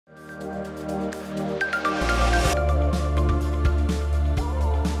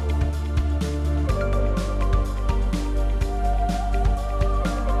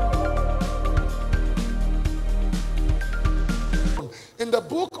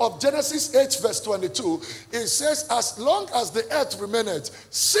of Genesis 8 verse 22, it says, as long as the earth remaineth,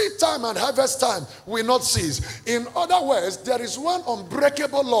 seed time and harvest time will not cease. In other words, there is one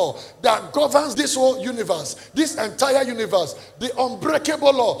unbreakable law that governs this whole universe, this entire universe. The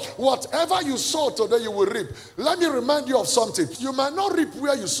unbreakable law. Whatever you sow today, you will reap. Let me remind you of something. You might not reap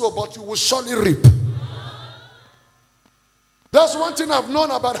where you sow, but you will surely reap. That's one thing I've known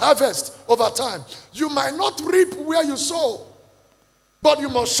about harvest over time. You might not reap where you sow, but you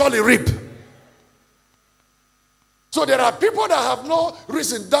must surely reap. So there are people that have no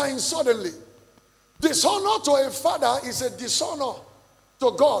reason dying suddenly. Dishonor to a father is a dishonor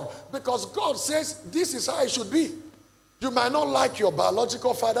to God, because God says this is how it should be. You might not like your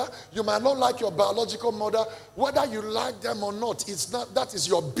biological father, you might not like your biological mother. Whether you like them or not, it's not, that is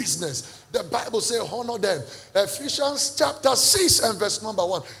your business. The Bible says honor them. Ephesians chapter 6 and verse number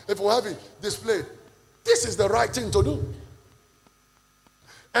 1. If we have it displayed, this is the right thing to do.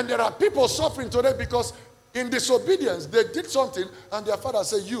 And there are people suffering today because in disobedience, they did something and their father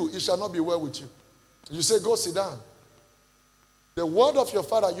said, it shall not be well with you. You say, go sit down. The word of your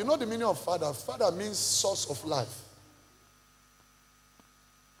father, you know the meaning of father. Father means source of life.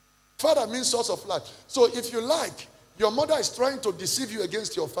 Father means source of life. So if you like, your mother is trying to deceive you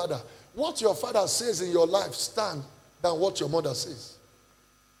against your father. What your father says in your life stand than what your mother says.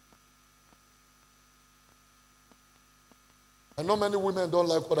 I know many women don't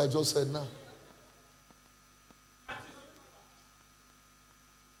like what I just said now.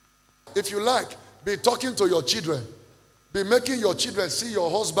 If you like, be talking to your children. Be making your children see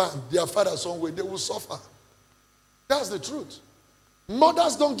your husband, their father some way. They will suffer. That's the truth.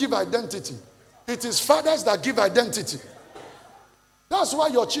 Mothers don't give identity. It is fathers that give identity. That's why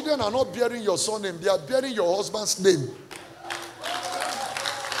your children are not bearing your son's name. They are bearing your husband's name.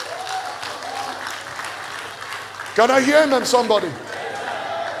 Can I hear him, somebody?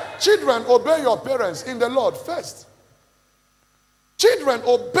 Children, obey your parents in the Lord first. Children,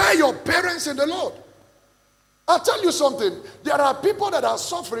 obey your parents in the Lord. I'll tell you something. There are people that are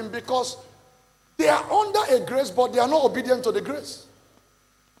suffering because they are under a grace, but they are not obedient to the grace.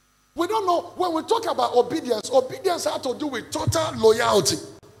 We don't know. When we talk about obedience, obedience has to do with total loyalty.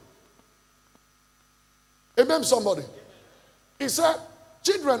 Amen, somebody? He said,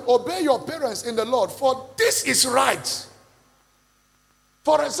 children, obey your parents in the Lord, for this is right.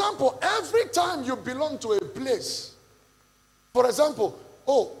 For example, every time you belong to a place, for example,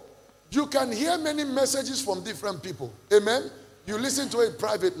 you can hear many messages from different people. Amen? You listen to it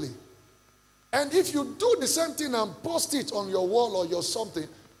privately. And if you do the same thing and post it on your wall or your something,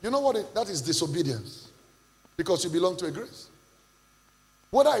 you know what? That is disobedience. Because you belong to a grace.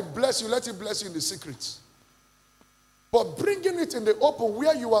 Whether I bless you, let it bless you in the secrets. But bringing it in the open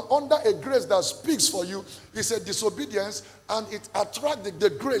where you are under a grace that speaks for you is a disobedience, and it attracts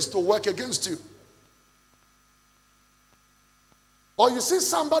the grace to work against you. Or you see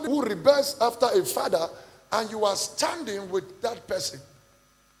somebody who rebels after a father and you are standing with that person.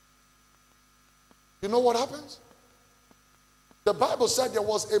 You know what happens? The Bible said there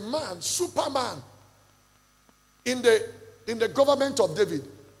was a man, Superman, in the government of David.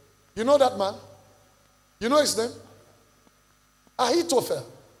 You know that man? You know his name? Ahithophel.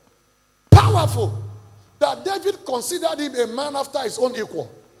 Powerful. That David considered him a man after his own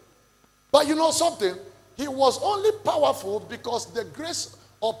equal. But you know something? He was only powerful because the grace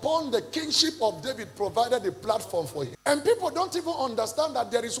upon the kingship of David provided a platform for him. And people don't even understand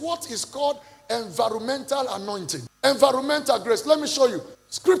that there is what is called environmental anointing. Environmental grace. Let me show you.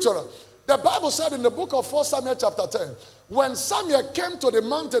 Scriptural. The Bible said in the book of 1 Samuel chapter 10, when Samuel came to the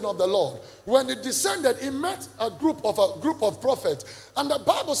mountain of the Lord, when he descended, he met a group of prophets. And the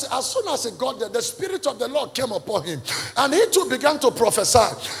Bible says, as soon as he got there, the Spirit of the Lord came upon him. And he too began to prophesy.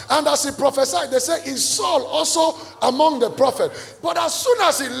 And as he prophesied, they say, is Saul also among the prophets? But as soon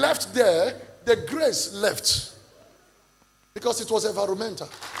as he left there, the grace left. Because it was environmental.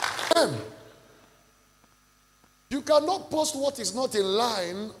 You cannot post what is not in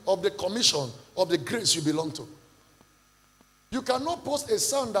line of the commission of the grace you belong to. You cannot post a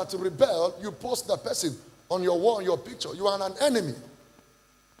son that rebel, you post the person on your wall, on your picture. You are an enemy.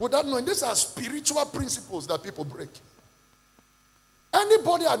 Without knowing, these are spiritual principles that people break.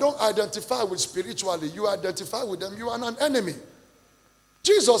 Anybody I don't identify with spiritually, you identify with them, you are an enemy.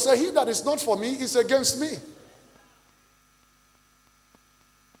 Jesus said, he that is not for me is against me.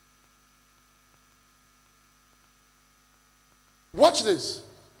 Watch this.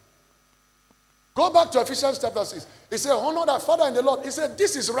 Go back to Ephesians chapter 6. He said, honor thy father in the Lord. He said,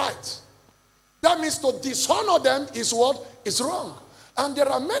 this is right. That means to dishonor them is what? Is wrong. And there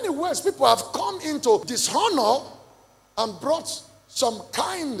are many ways people have come into dishonor and brought some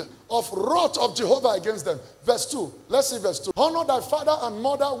kind of wrath of Jehovah against them. Verse 2. Let's see verse 2. Honor thy father and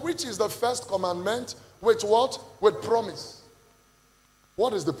mother, which is the first commandment, with what? With promise.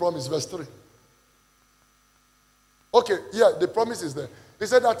 What is the promise? Verse 3. Okay, yeah, the promise is there. He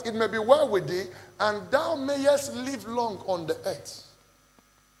said that it may be well with thee, and thou mayest live long on the earth.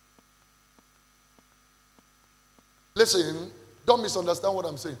 Listen, don't misunderstand what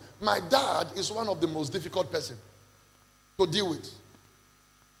I'm saying. My dad is one of the most difficult person to deal with.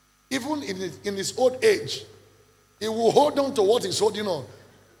 Even in his old age, he will hold on to what he's holding on,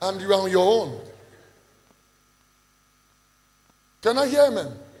 and you are on your own. Can I hear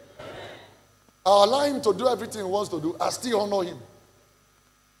amen? I allow him to do everything he wants to do. I still honor him.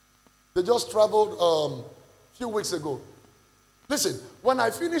 They just traveled a few weeks ago. Listen, when I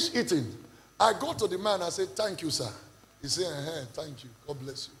finished eating, I go to the man, I say, thank you, sir. He said, thank you. God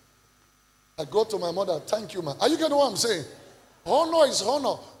bless you. I go to my mother, thank you, man. Are you getting what I'm saying? Honor is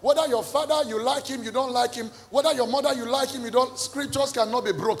honor. Whether your father, you like him, you don't like him. Whether your mother, you like him, you don't. Scriptures cannot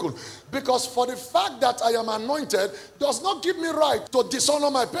be broken. Because for the fact that I am anointed does not give me right to dishonor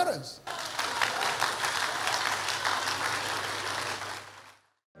my parents.